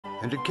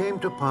And it came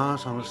to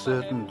pass on a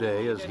certain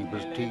day, as he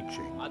was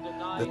teaching,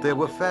 that there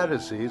were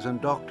Pharisees and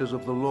doctors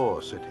of the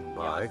law sitting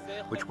by,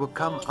 which were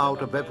come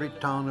out of every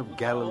town of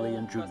Galilee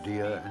and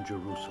Judea and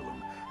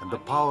Jerusalem, and the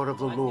power of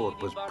the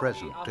Lord was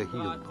present to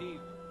heal them.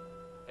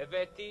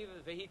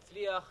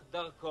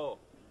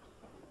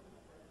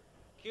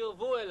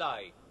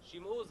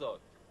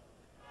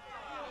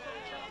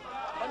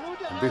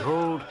 And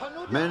behold,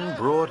 men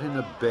brought in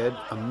a bed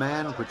a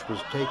man which was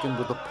taken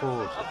with a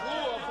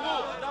palsy.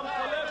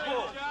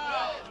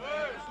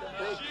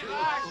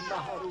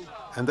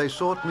 And they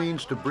sought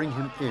means to bring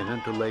him in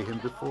and to lay him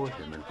before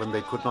him. And when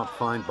they could not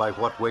find by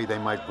what way they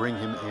might bring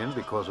him in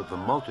because of the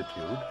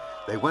multitude,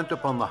 they went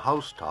upon the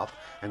housetop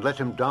and let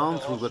him down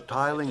through the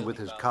tiling with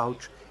his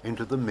couch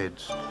into the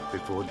midst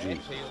before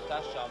Jesus.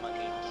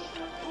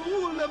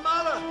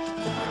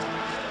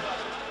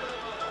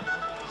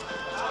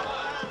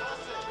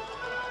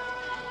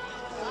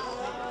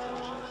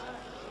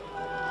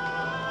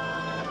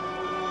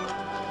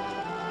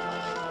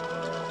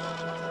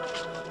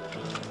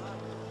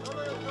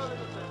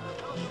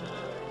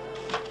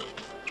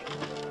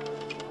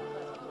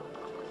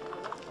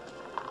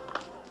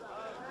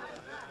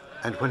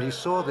 And when he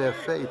saw their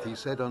faith, he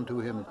said unto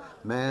him,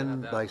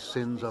 Man, thy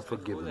sins are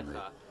forgiven thee.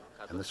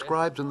 And the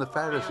scribes and the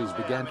Pharisees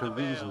began to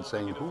reason,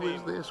 saying, Who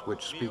is this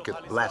which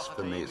speaketh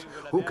blasphemies?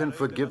 Who can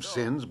forgive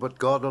sins but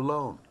God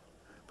alone?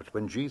 But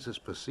when Jesus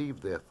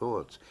perceived their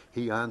thoughts,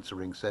 he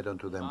answering said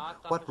unto them,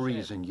 What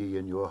reason ye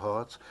in your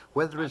hearts?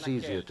 Whether is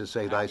easier to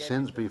say, Thy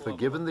sins be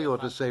forgiven thee, or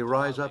to say,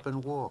 Rise up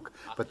and walk?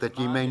 But that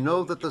ye may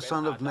know that the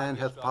Son of Man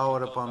hath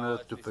power upon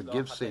earth to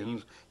forgive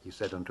sins, he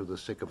said unto the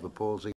sick of the palsy,